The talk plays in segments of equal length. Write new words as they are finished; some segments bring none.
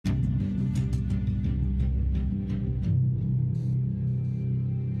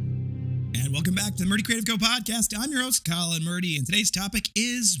and welcome back to the Murdy Creative Co podcast. I'm your host, Colin Murdy, and today's topic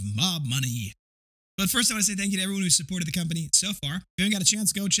is mob money. But first, I want to say thank you to everyone who's supported the company so far. If you haven't got a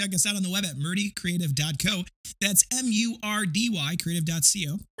chance, go check us out on the web at murdycreative.co. That's M-U-R-D-Y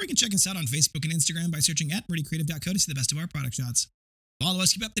creative.co. Or you can check us out on Facebook and Instagram by searching at murdycreative.co to see the best of our product shots. Follow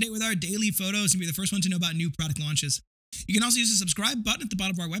us, keep up to date with our daily photos, and be the first one to know about new product launches. You can also use the subscribe button at the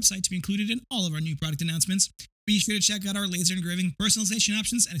bottom of our website to be included in all of our new product announcements. Be sure to check out our laser engraving, personalization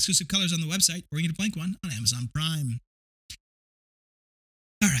options, and exclusive colors on the website, or you can get a blank one on Amazon Prime.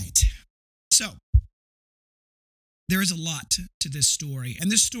 All right, so there is a lot to this story,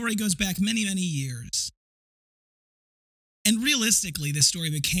 and this story goes back many, many years. And realistically, this story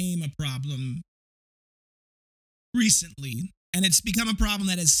became a problem recently, and it's become a problem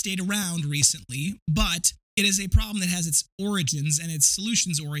that has stayed around recently, but it is a problem that has its origins and its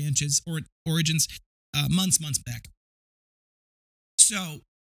solutions origins months back. So,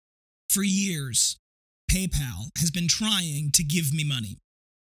 for years, PayPal has been trying to give me money.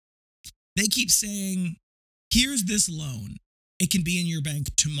 They keep saying, here's this loan. It can be in your bank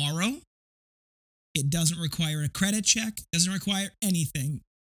tomorrow. It doesn't require a credit check, doesn't require anything.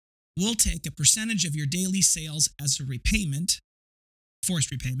 We'll take a percentage of your daily sales as a repayment,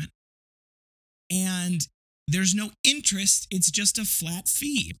 forced repayment, and there's no interest, it's just a flat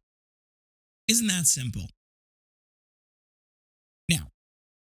fee. Isn't that simple? Now,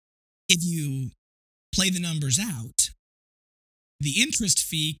 if you play the numbers out, the interest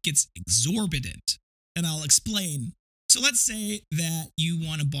fee gets exorbitant, and I'll explain. So let's say that you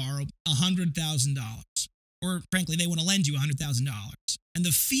want to borrow $100,000, or frankly, they want to lend you $100,000, and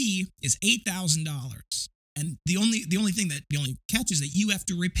the fee is $8,000. And the only catch is that you have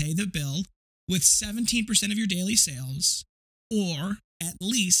to repay the bill with 17% of your daily sales, or at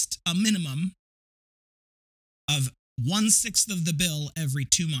least a minimum of 1/6 of the bill every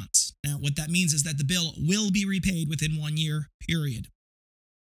 2 months. Now, what that means is that the bill will be repaid within 1 year period.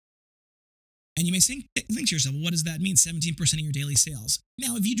 And you may think to yourself, well, what does that mean, 17% of your daily sales?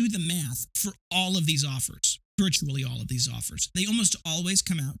 Now, if you do the math for all of these offers, virtually all of these offers, they almost always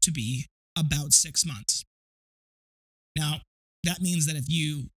come out to be about 6 months. Now, that means that if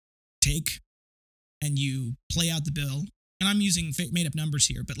you take and you play out the bill, and I'm using made-up numbers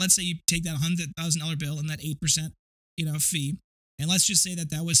here, but let's say you take that $100,000 bill and that 8%, fee, and let's just say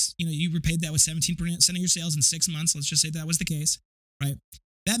that was, you repaid that with 17% of your sales in 6 months. Let's just say that was the case, right?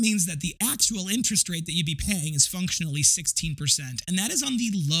 That means that the actual interest rate that you'd be paying is functionally 16%, and that is on the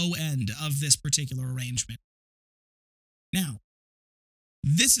low end of this particular arrangement. Now,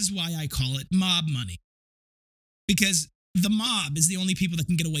 this is why I call it mob money, because the mob is the only people that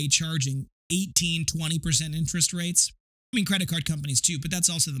can get away charging 18, 20% interest rates. I mean, credit card companies too, but that's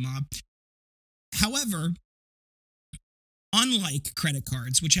also the mob. However, unlike credit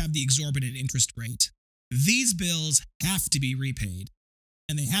cards, which have the exorbitant interest rate, these bills have to be repaid,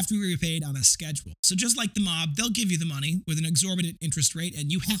 and they have to be repaid on a schedule. So just like the mob, they'll give you the money with an exorbitant interest rate,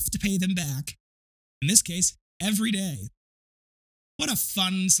 and you have to pay them back, in this case, every day. What a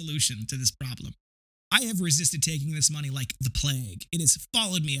fun solution to this problem. I have resisted taking this money like the plague. It has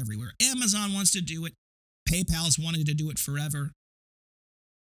followed me everywhere. Amazon wants to do it. PayPal's wanted to do it forever.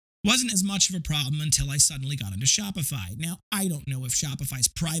 Wasn't as much of a problem until I suddenly got into Shopify. Now, I don't know if Shopify's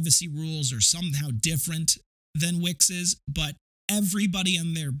privacy rules are somehow different than Wix's, but everybody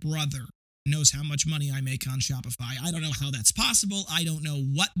and their brother knows how much money I make on Shopify. I don't know how that's possible. I don't know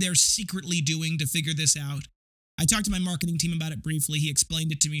what they're secretly doing to figure this out. I talked to my marketing team about it briefly. He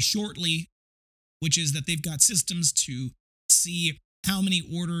explained it to me shortly, which is that they've got systems to see how many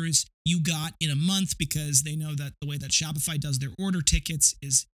orders you got in a month, because they know that the way that Shopify does their order tickets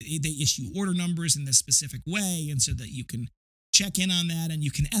is they issue order numbers in this specific way, and so that you can check in on that and you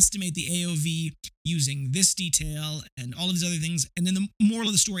can estimate the AOV using this detail and all of these other things. And then the moral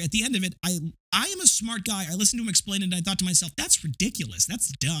of the story, at the end of it, I am a smart guy. I listened to him explain it, and I thought to myself, that's ridiculous.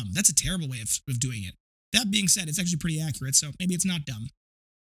 That's dumb. That's a terrible way of doing it. That being said, it's actually pretty accurate, so maybe it's not dumb.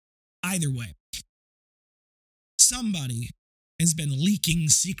 Either way, somebody has been leaking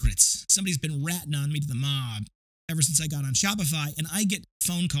secrets. Somebody's been ratting on me to the mob ever since I got on Shopify, and I get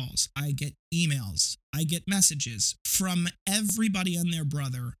phone calls, I get emails, I get messages from everybody and their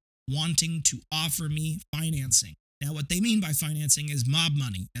brother wanting to offer me financing. Now, what they mean by financing is mob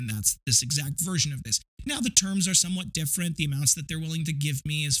money, and that's this exact version of this. Now, the terms are somewhat different. The amounts that they're willing to give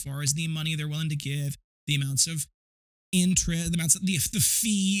me as far as the money they're willing to give, the amounts of interest, the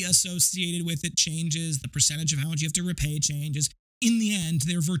fee associated with it changes, the percentage of how much you have to repay changes. In the end,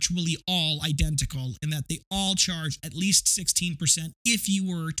 they're virtually all identical in that they all charge at least 16% if you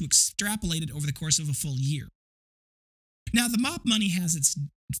were to extrapolate it over the course of a full year. Now, the mob money has its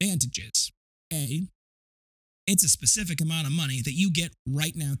advantages. A, it's a specific amount of money that you get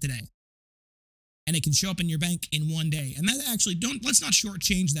right now today. And it can show up in your bank in one day. And that actually, let's not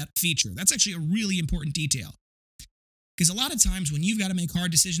shortchange that feature. That's actually a really important detail. Because a lot of times when you've got to make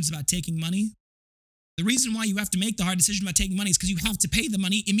hard decisions about taking money, the reason why you have to make the hard decision about taking money is because you have to pay the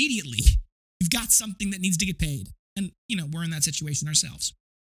money immediately. You've got something that needs to get paid. And, we're in that situation ourselves.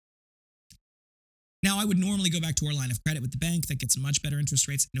 Now, I would normally go back to our line of credit with the bank that gets much better interest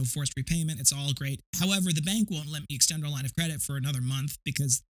rates, no forced repayment. It's all great. However, the bank won't let me extend our line of credit for another month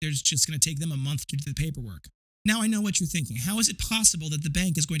because there's just going to take them a month to do the paperwork. Now, I know what you're thinking. How is it possible that the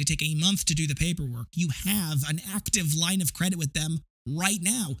bank is going to take a month to do the paperwork? You have an active line of credit with them right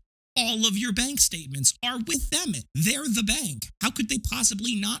now. All of your bank statements are with them. They're the bank. How could they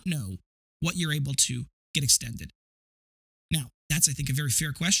possibly not know what you're able to get extended? Now, that's, I think, a very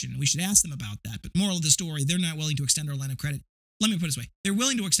fair question. We should ask them about that. But moral of the story, they're not willing to extend our line of credit. Let me put it this way. They're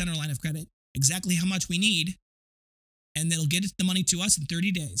willing to extend our line of credit exactly how much we need, and they'll get the money to us in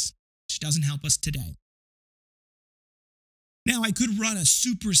 30 days, which doesn't help us today. Now, I could run a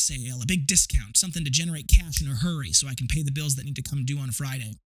super sale, a big discount, something to generate cash in a hurry so I can pay the bills that need to come due on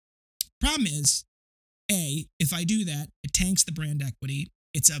Friday. Problem is, A, if I do that, it tanks the brand equity.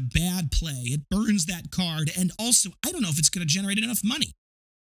 It's a bad play. It burns that card. And also, I don't know if it's going to generate enough money.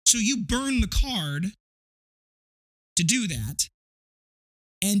 So you burn the card to do that,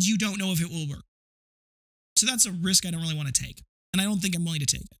 and you don't know if it will work. So that's a risk I don't really want to take. And I don't think I'm willing to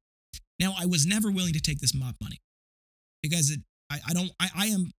take it. Now, I was never willing to take this MOP money because I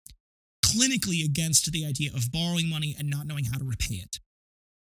am clinically against the idea of borrowing money and not knowing how to repay it.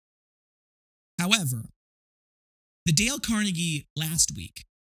 However, the Dale Carnegie last week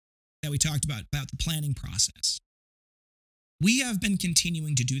that we talked about the planning process, we have been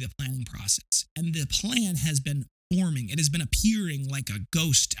continuing to do the planning process, and the plan has been forming. It has been appearing like a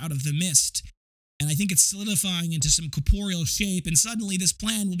ghost out of the mist, and I think it's solidifying into some corporeal shape, and suddenly this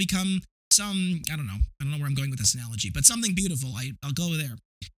plan will become I don't know where I'm going with this analogy, but something beautiful. I'll go there.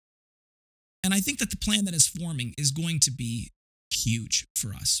 And I think that the plan that is forming is going to be huge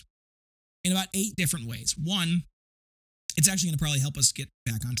for us in about 8 different ways. One, it's actually going to probably help us get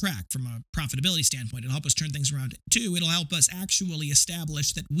back on track from a profitability standpoint. It'll help us turn things around. 2, it'll help us actually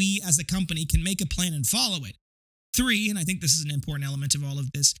establish that we as a company can make a plan and follow it. 3, and I think this is an important element of all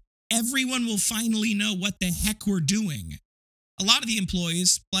of this, everyone will finally know what the heck we're doing. A lot of the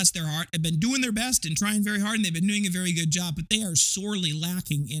employees, bless their heart, have been doing their best and trying very hard, and they've been doing a very good job, but they are sorely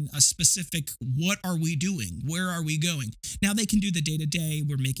lacking in a specific, what are we doing? Where are we going? Now, they can do the day-to-day,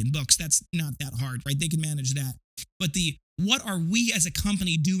 we're making books. That's not that hard, right? They can manage that. But what are we as a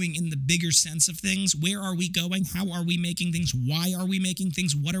company doing in the bigger sense of things? Where are we going? How are we making things? Why are we making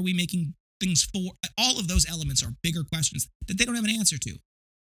things? What are we making things for? All of those elements are bigger questions that they don't have an answer to.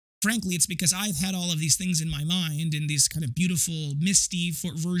 Frankly, it's because I've had all of these things in my mind in these kind of beautiful, misty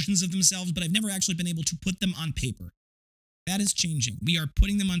versions of themselves, but I've never actually been able to put them on paper. That is changing. We are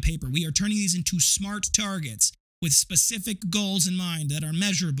putting them on paper. We are turning these into smart targets with specific goals in mind that are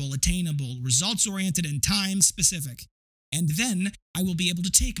measurable, attainable, results-oriented, and time-specific. And then I will be able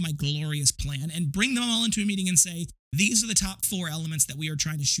to take my glorious plan and bring them all into a meeting and say, these are the top 4 elements that we are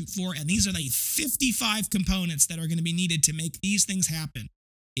trying to shoot for, and these are the 55 components that are going to be needed to make these things happen.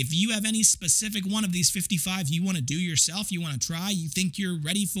 If you have any specific one of these 55 you want to do yourself, you want to try, you think you're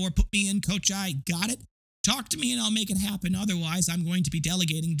ready for, put me in, Coach, I got it. Talk to me and I'll make it happen. Otherwise, I'm going to be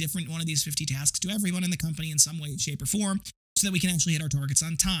delegating different one of these 50 tasks to everyone in the company in some way, shape, or form so that we can actually hit our targets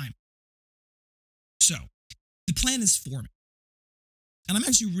on time. So, the plan is forming. And I'm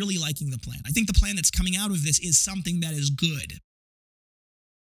actually really liking the plan. I think the plan that's coming out of this is something that is good.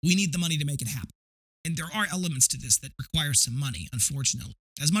 We need the money to make it happen. And there are elements to this that require some money, unfortunately.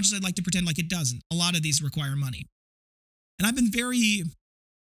 As much as I'd like to pretend like it doesn't, a lot of these require money. And I've been very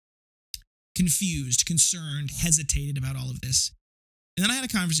confused, concerned, hesitated about all of this. And then I had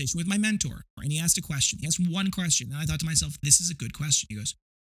a conversation with my mentor, and he asked a question. He asked one question, and I thought to myself, this is a good question. He goes,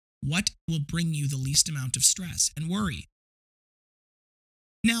 what will bring you the least amount of stress and worry?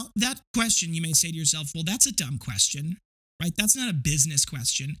 Now, that question, you may say to yourself, well, that's a dumb question, right? That's not a business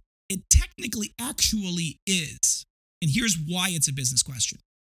question. It technically actually is. And here's why it's a business question.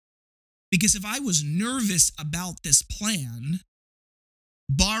 Because if I was nervous about this plan,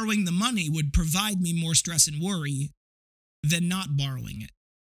 borrowing the money would provide me more stress and worry than not borrowing it.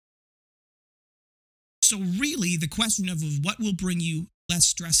 So really, the question of what will bring you less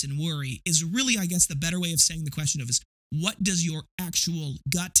stress and worry is really, I guess, the better way of saying the question of is, what does your actual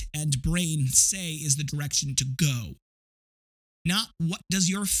gut and brain say is the direction to go? Not what does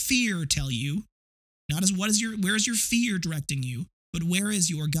your fear tell you, not as where is your fear directing you, but where is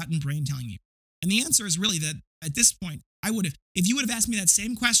your gut and brain telling you? And the answer is really that at this point, if you would have asked me that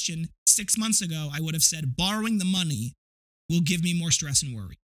same question 6 months ago, I would have said borrowing the money will give me more stress and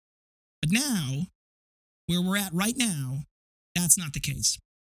worry. But now, where we're at right now, that's not the case.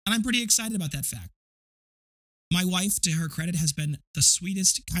 And I'm pretty excited about that fact. My wife, to her credit, has been the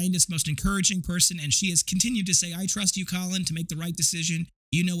sweetest, kindest, most encouraging person, and she has continued to say, I trust you, Colin, to make the right decision.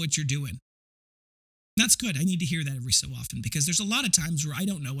 You know what you're doing. That's good. I need to hear that every so often because there's a lot of times where I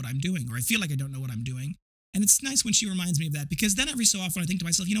don't know what I'm doing or I feel like I don't know what I'm doing. And it's nice when she reminds me of that because then every so often I think to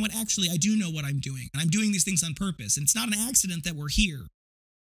myself, you know what, actually, I do know what I'm doing. And I'm doing these things on purpose. And it's not an accident that we're here.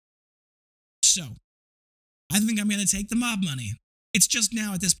 So, I think I'm going to take the mob money. It's just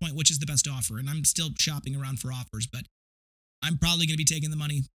now at this point, which is the best offer. And I'm still shopping around for offers, but I'm probably going to be taking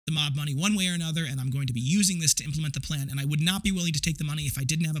the mob money one way or another. And I'm going to be using this to implement the plan. And I would not be willing to take the money if I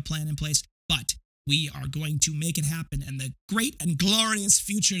didn't have a plan in place. But we are going to make it happen. And the great and glorious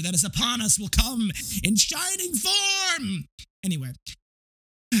future that is upon us will come in shining form. Anyway,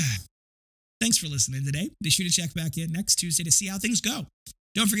 thanks for listening today. Be sure to check back in next Tuesday to see how things go.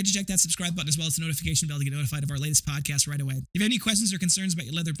 Don't forget to check that subscribe button as well as the notification bell to get notified of our latest podcast right away. If you have any questions or concerns about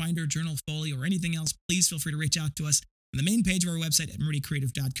your leather binder, journal, folio, or anything else, please feel free to reach out to us on the main page of our website at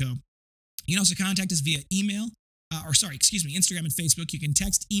meridiacreative.co. You can also contact us via email, Instagram and Facebook. You can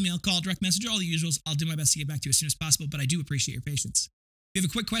text, email, call, direct message, all the usuals. I'll do my best to get back to you as soon as possible, but I do appreciate your patience. If you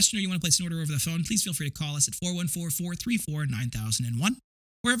have a quick question or you want to place an order over the phone, please feel free to call us at 414-434-9001.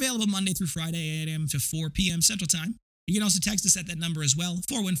 We're available Monday through Friday, 8 a.m. to 4 p.m. Central Time. You can also text us at that number as well,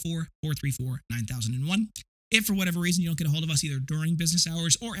 414-434-9001. If for whatever reason you don't get a hold of us either during business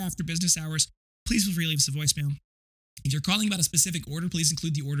hours or after business hours, please feel free to leave us a voicemail. If you're calling about a specific order, please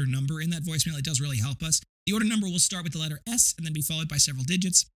include the order number in that voicemail. It does really help us. The order number will start with the letter S and then be followed by several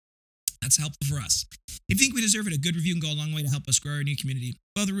digits. That's helpful for us. If you think we deserve it, a good review can go a long way to help us grow our new community.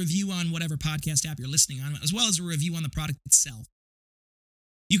 Both a review on whatever podcast app you're listening on, as well as a review on the product itself.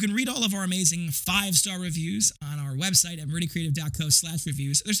 You can read all of our amazing 5-star reviews on our website at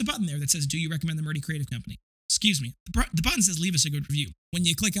meridiacreative.co/reviews. There's a button there that says, do you recommend the Merdy Creative Company? Excuse me. The button says, leave us a good review. When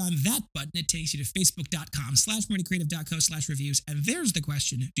you click on that button, it takes you to facebook.com/meridiacreative.co/reviews. And there's the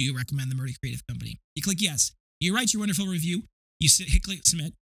question, do you recommend the Merdy Creative Company? You click yes. You write your wonderful review. You click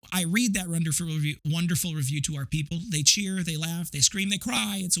submit. I read that wonderful review to our people. They cheer, they laugh, they scream, they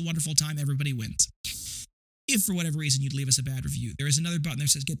cry. It's a wonderful time. Everybody wins. If for whatever reason you'd leave us a bad review, there is another button that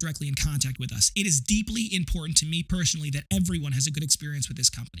says get directly in contact with us. It is deeply important to me personally that everyone has a good experience with this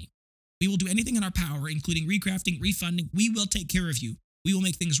company. We will do anything in our power, including recrafting, refunding. We will take care of you. We will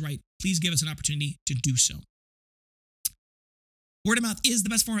make things right. Please give us an opportunity to do so. Word of mouth is the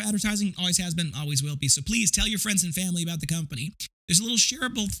best form of advertising, always has been, always will be. So please tell your friends and family about the company. There's a little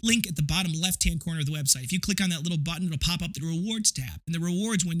shareable link at the bottom left-hand corner of the website. If you click on that little button, it'll pop up the rewards tab. In the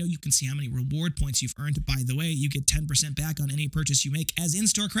rewards window, you can see how many reward points you've earned. By the way, you get 10% back on any purchase you make as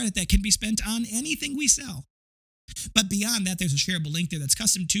in-store credit that can be spent on anything we sell. But beyond that, there's a shareable link there that's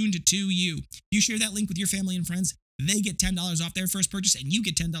custom tuned to you. You share that link with your family and friends, they get $10 off their first purchase, and you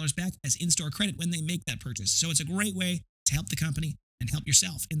get $10 back as in-store credit when they make that purchase. So it's a great way to help the company and help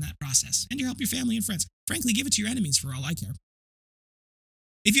yourself in that process. And you help your family and friends. Frankly, give it to your enemies for all I care.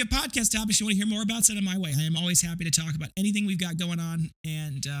 If you have podcast topics you want to hear more about, send them my way. I am always happy to talk about anything we've got going on,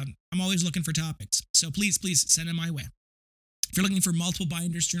 and I'm always looking for topics. So please send them my way. If you're looking for multiple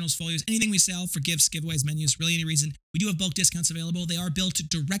binders, journals, folios, anything we sell for gifts, giveaways, menus, really any reason, we do have bulk discounts available. They are built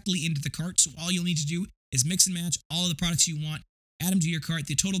directly into the cart, so all you'll need to do is mix and match all of the products you want, add them to your cart.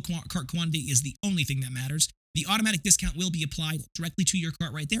 The total cart quantity is the only thing that matters. The automatic discount will be applied directly to your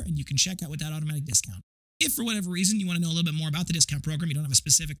cart right there, and you can check out with that automatic discount. If for whatever reason you want to know a little bit more about the discount program, you don't have a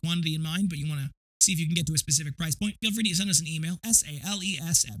specific quantity in mind, but you want to see if you can get to a specific price point, feel free to send us an email,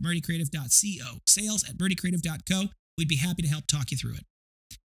 sales@meridiacreative.co, sales@meridiacreative.co. We'd be happy to help talk you through it.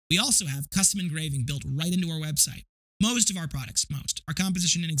 We also have custom engraving built right into our website. Most of our products, our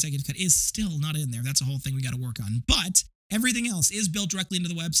composition and executive cut is still not in there. That's a whole thing we got to work on. But everything else is built directly into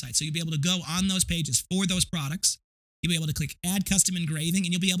the website. So you'll be able to go on those pages for those products. You'll be able to click add custom engraving,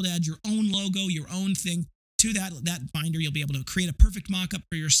 and you'll be able to add your own logo, your own thing to that binder. You'll be able to create a perfect mock-up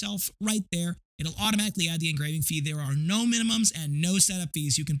for yourself right there. It'll automatically add the engraving fee. There are no minimums and no setup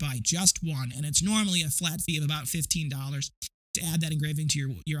fees. You can buy just one, and it's normally a flat fee of about $15 to add that engraving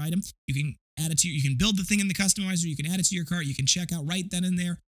to your item. You can add it to you can build the thing in the customizer. You can add it to your cart. You can check out right then and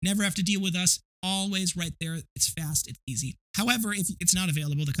there. Never have to deal with us. Always right there. It's fast. It's easy. However, if it's not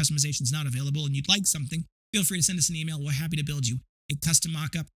available, the customization is not available, and you'd like something, feel free to send us an email. We're happy to build you a custom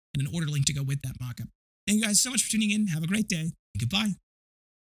mock-up and an order link to go with that mock-up. Thank you guys so much for tuning in. Have a great day. Goodbye.